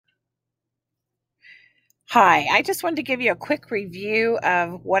Hi, I just wanted to give you a quick review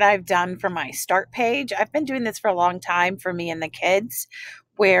of what I've done for my start page. I've been doing this for a long time for me and the kids,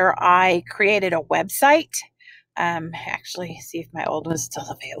 where I created a website. Actually, see if my old one's still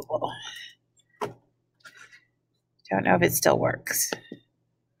available. Don't know if it still works.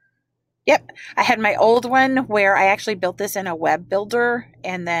 Yep, I had my old one where I actually built this in a web builder,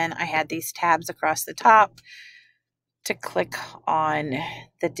 and then I had these tabs across the top to click on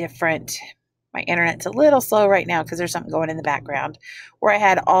the different. My internet's a little slow right now because there's something going in the background, where I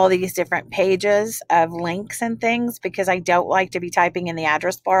had all these different pages of links and things because I don't like to be typing in the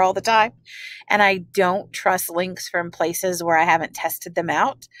address bar all the time. And I don't trust links from places where I haven't tested them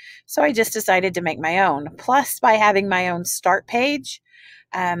out. So I just decided to make my own. Plus, by having my own start page,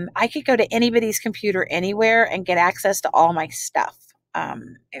 I could go to anybody's computer anywhere and get access to all my stuff.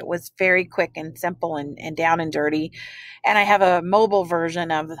 It was very quick and simple and down and dirty. And I have a mobile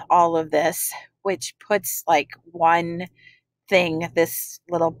version of all of this, which puts like one thing, this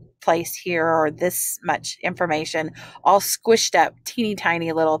little place here, or this much information, all squished up, teeny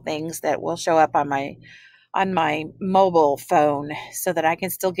tiny little things that will show up on my mobile phone so that I can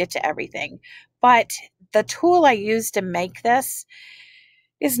still get to everything. But the tool I used to make this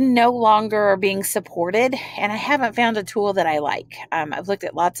is no longer being supported, and I haven't found a tool that I like. I've looked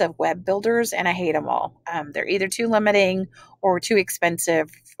at lots of web builders and I hate them all. They're either too limiting or too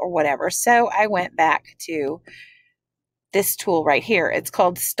expensive or whatever. So I went back to this tool right here. It's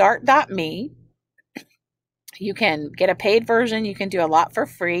called StartMe. You can get a paid version. You can do a lot for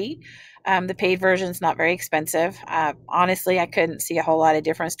free. The paid version is not very expensive. Honestly, I couldn't see a whole lot of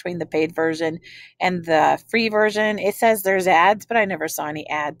difference between the paid version and the free version. It says there's ads, but I never saw any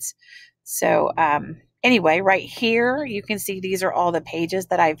ads. So anyway, right here, you can see these are all the pages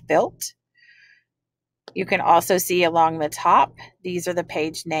that I've built. You can also see along the top, these are the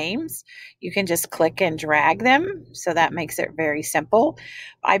page names. You can just click and drag them. So that makes it very simple.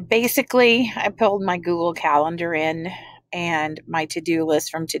 I pulled my Google Calendar in and my to-do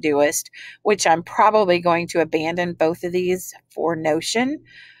list from Todoist, which I'm probably going to abandon both of these for Notion.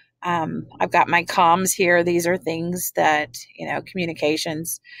 I've got my comms here. These are things that,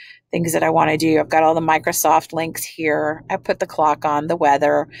 communications, things that I want to do. I've got all the Microsoft links here. I put the clock on, the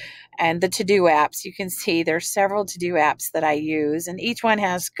weather, and the to-do apps. You can see there's several to-do apps that I use, and each one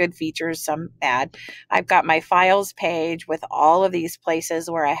has good features, some bad. I've got my files page with all of these places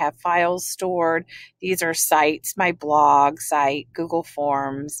where I have files stored. These are sites, my blog site, Google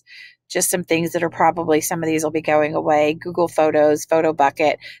Forms, just some things that are probably, some of these will be going away. Google Photos, Photo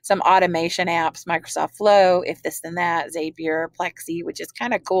Bucket, some automation apps, Microsoft Flow, If This Then That, Zapier, Plexi, which is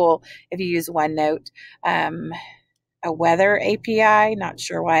kind of cool if you use OneNote. A weather API. Not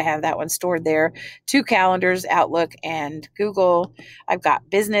sure why I have that one stored there. 2 calendars, Outlook and Google. I've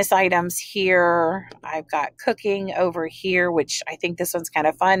got business items here. I've got cooking over here, which I think this one's kind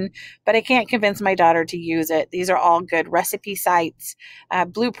of fun, but I can't convince my daughter to use it. These are all good recipe sites.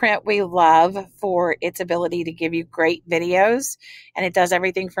 Blueprint we love for its ability to give you great videos, and it does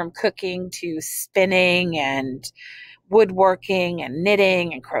everything from cooking to spinning and woodworking and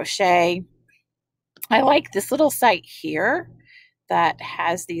knitting and crochet. I like this little site here that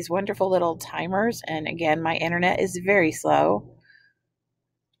has these wonderful little timers. And again, my internet is very slow.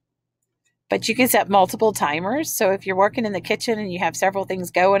 But you can set multiple timers. So if you're working in the kitchen and you have several things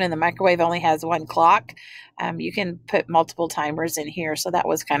going and the microwave only has one clock, you can put multiple timers in here. So that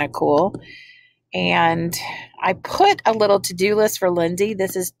was kind of cool. And I put a little to-do list for Lindsay.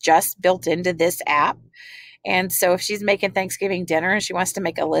 This is just built into this app. And so if she's making Thanksgiving dinner and she wants to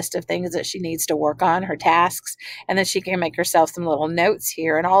make a list of things that she needs to work on, her tasks, and then she can make herself some little notes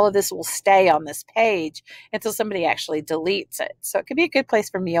here, and all of this will stay on this page until somebody actually deletes it. So it could be a good place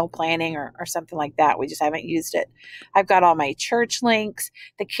for meal planning or something like that. We just haven't used it. I've got all my church links.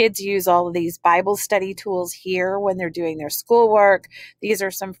 The kids use all of these Bible study tools here when they're doing their schoolwork. These are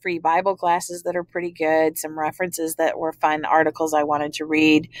some free Bible classes that are pretty good, some references that were fun, articles I wanted to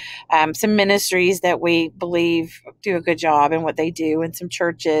read, some ministries that we believe do a good job in what they do, and some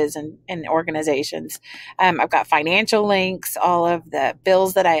churches and organizations. I've got financial links. All of the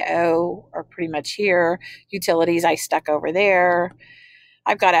bills that I owe are pretty much here. Utilities I stuck over there.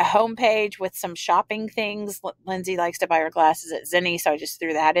 I've got a home page with some shopping things. Lindsay likes to buy her glasses at Zenni, so I just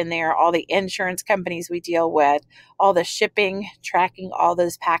threw that in there. All the insurance companies we deal with, all the shipping, tracking all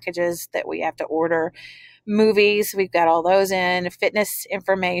those packages that we have to order. Movies, we've got all those in. Fitness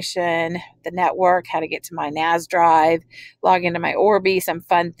information, the network, how to get to my NAS drive, log into my Orbi, some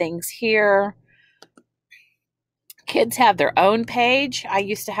fun things here. Kids have their own page. I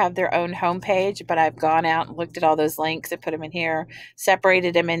used to have their own homepage, but I've gone out and looked at all those links and put them in here,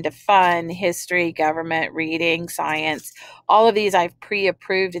 separated them into fun, history, government, reading, science. All of these I've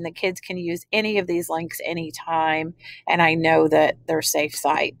pre-approved, and the kids can use any of these links anytime, and I know that they're safe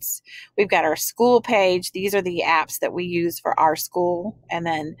sites. We've got our school page. These are the apps that we use for our school, and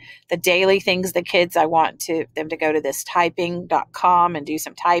then the daily things the kids, I want them to go to this typing.com and do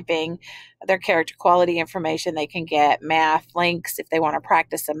some typing. Their character quality information, they can get math links if they want to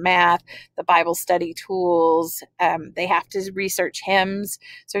practice some math, the Bible study tools. They have to research hymns.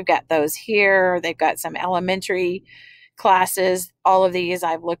 So we've got those here. They've got some elementary classes. All of these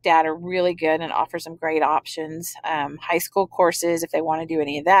I've looked at are really good and offer some great options. High school courses, if they want to do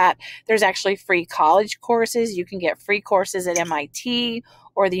any of that. There's actually free college courses. You can get free courses at MIT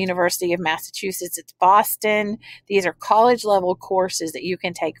or the University of Massachusetts at Boston. These are college level courses that you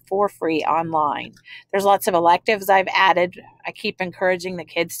can take for free online. There's lots of electives I've added. I keep encouraging the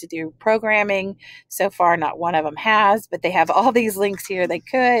kids to do programming. So far, not one of them has, but they have all these links here they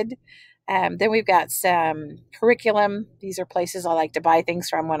could. Then we've got some curriculum. These are places I like to buy things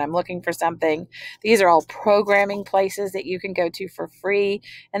from when I'm looking for something. These are all programming places that you can go to for free,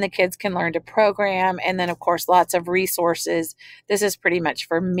 and the kids can learn to program. And then, of course, lots of resources. This is pretty much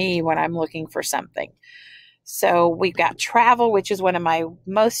for me when I'm looking for something. So we've got travel, which is one of my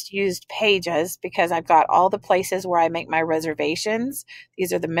most used pages because I've got all the places where I make my reservations.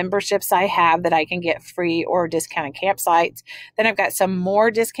 These are the memberships I have that I can get free or discounted campsites. Then I've got some more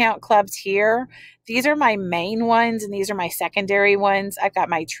discount clubs here. These are my main ones, and these are my secondary ones. I've got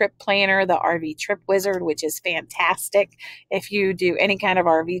my trip planner, the RV Trip Wizard, which is fantastic. If you do any kind of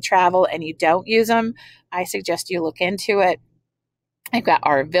RV travel and you don't use them, I suggest you look into it. I've got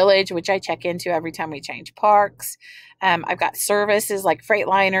our village, which I check into every time we change parks. I've got services like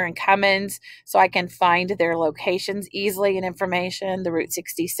Freightliner and Cummins, so I can find their locations easily and information. The Route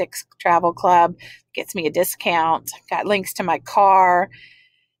 66 Travel Club gets me a discount. Got links to my car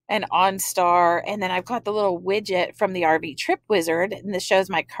and OnStar. And then I've got the little widget from the RV Trip Wizard, and this shows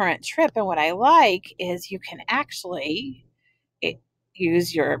my current trip. And what I like is you can actually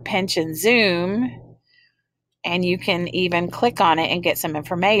use your pinch and zoom, and you can even click on it and get some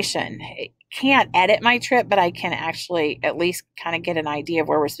information. I can't edit my trip, but I can actually at least kind of get an idea of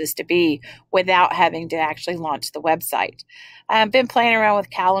where we're supposed to be without having to actually launch the website. I've been playing around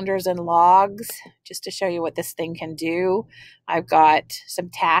with calendars and logs just to show you what this thing can do. I've got some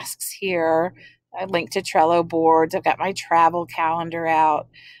tasks here. I linked to Trello boards. I've got my travel calendar out.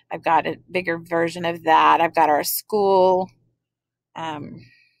 I've got a bigger version of that. I've got our school.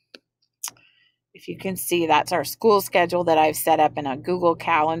 If you can see, that's our school schedule that I've set up in a Google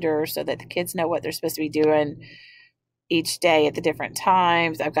Calendar so that the kids know what they're supposed to be doing each day at the different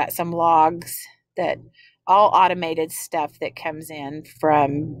times. I've got some logs, that all automated stuff that comes in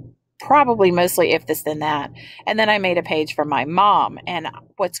from probably mostly If This Then That. And then I made a page for my mom. And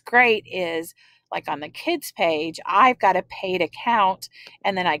what's great is, like on the kids page, I've got a paid account,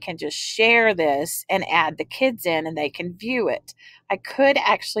 and then I can just share this and add the kids in and they can view it. I could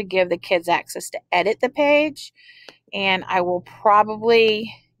actually give the kids access to edit the page, and I will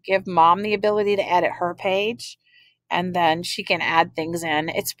probably give mom the ability to edit her page, and then she can add things in.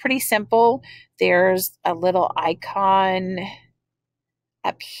 It's pretty simple. There's a little icon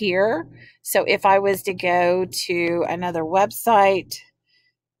up here. So if I was to go to another website,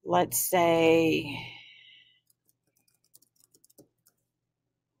 let's say,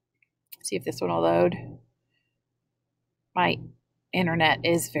 see if this one will load. My internet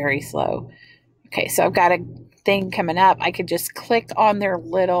is very slow. Okay, so I've got a thing coming up. I could just click on their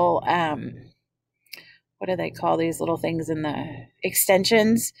little, what do they call these little things in the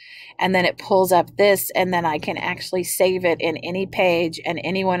extensions? And then it pulls up this, and then I can actually save it in any page and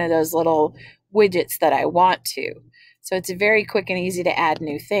any one of those little widgets that I want to. So it's very quick and easy to add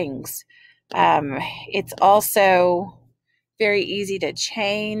new things. It's also very easy to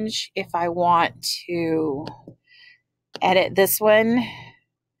change if I want to edit this one.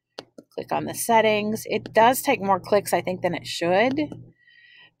 Click on the settings. It does take more clicks, I think, than it should,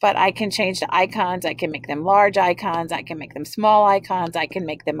 but I can change the icons. I can make them large icons. I can make them small icons. I can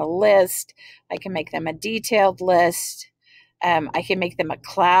make them a list. I can make them a detailed list. I can make them a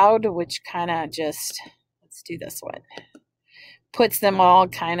cloud, which kind of just, let's do this one, puts them all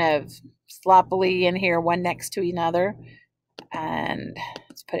kind of sloppily in here, one next to another. And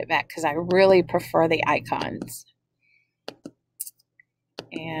let's put it back because I really prefer the icons.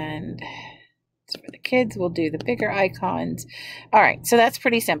 And For the kids, we'll do the bigger icons. All right, so that's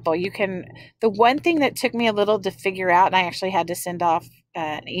pretty simple. The one thing that took me a little to figure out, and I actually had to send off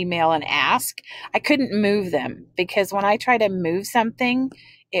an email and ask, I couldn't move them because when I try to move something,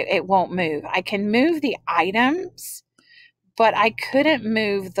 it won't move. I can move the items, but I couldn't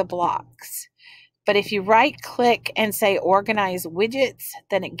move the blocks. But if you right click and say organize widgets,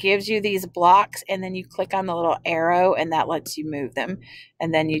 then it gives you these blocks and then you click on the little arrow and that lets you move them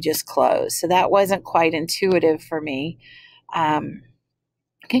and then you just close. So that wasn't quite intuitive for me.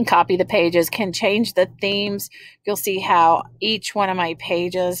 Can copy the pages, can change the themes. You'll see how each one of my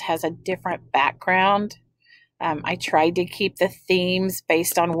pages has a different background. I tried to keep the themes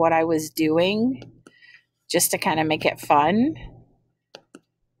based on what I was doing just to kind of make it fun.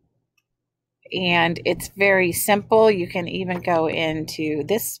 And it's very simple. You can even go into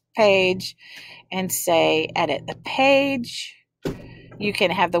this page and say edit the page. You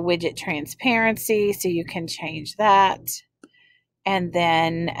can have the widget transparency, so you can change that. And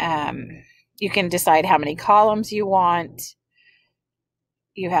then you can decide how many columns you want.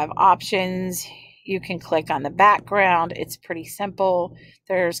 You have options. You can click on the background. It's pretty simple.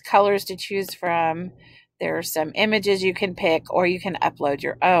 There's colors to choose from. There's some images you can pick, or you can upload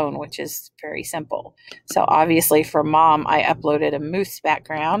your own, which is very simple. So obviously for mom, I uploaded a moose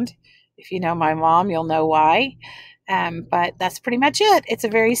background. If you know my mom, you'll know why. But that's pretty much it. It's a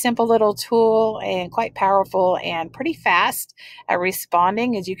very simple little tool and quite powerful and pretty fast at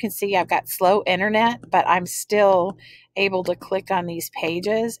responding. As you can see, I've got slow internet, but I'm still able to click on these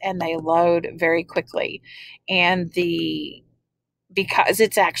pages and they load very quickly. And because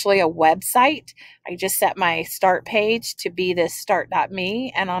it's actually a website, I just set my start page to be this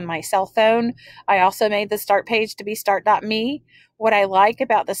start.me. And on my cell phone, I also made the start page to be start.me. What I like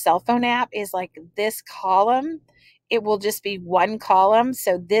about the cell phone app is like this column, it will just be one column.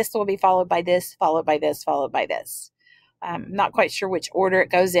 So this will be followed by this, followed by this, followed by this. Not quite sure which order it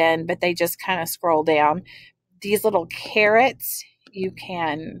goes in, but they just kind of scroll down. These little carrots, you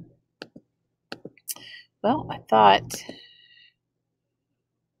can, well, I thought...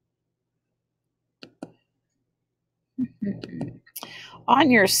 On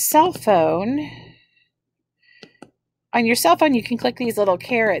your cell phone, you can click these little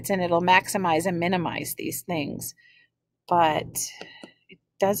carrots and it'll maximize and minimize these things. But it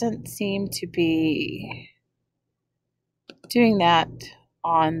doesn't seem to be doing that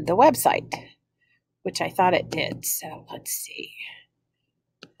on the website, which I thought it did. So let's see.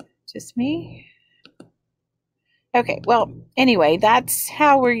 Just me? Okay, well, anyway, that's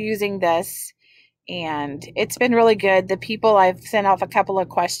how we're using this. And it's been really good. The people I've sent off a couple of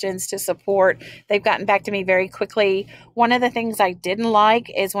questions to support, they've gotten back to me very quickly. One of the things I didn't like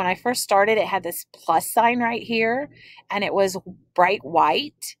is when I first started, it had this plus sign right here and it was bright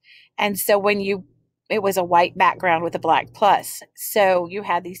white. And so it was a white background with a black plus. So you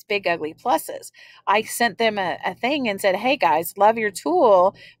had these big ugly pluses. I sent them a thing and said, hey guys, love your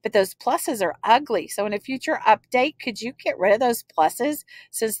tool, but those pluses are ugly. So in a future update, could you get rid of those pluses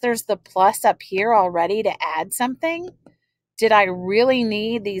since there's the plus up here already to add something? Did I really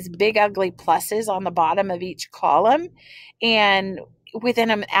need these big ugly pluses on the bottom of each column? And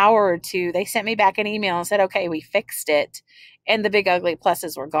within an hour or two, they sent me back an email and said, okay, we fixed it. And the big ugly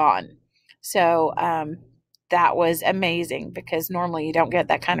pluses were gone. So that was amazing because normally you don't get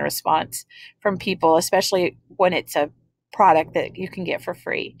that kind of response from people, especially when it's a product that you can get for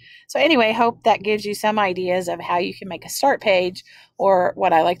free. So anyway, hope that gives you some ideas of how you can make a start page or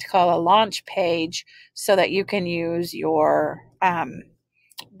what I like to call a launch page so that you can use your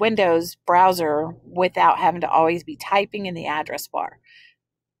Windows browser without having to always be typing in the address bar.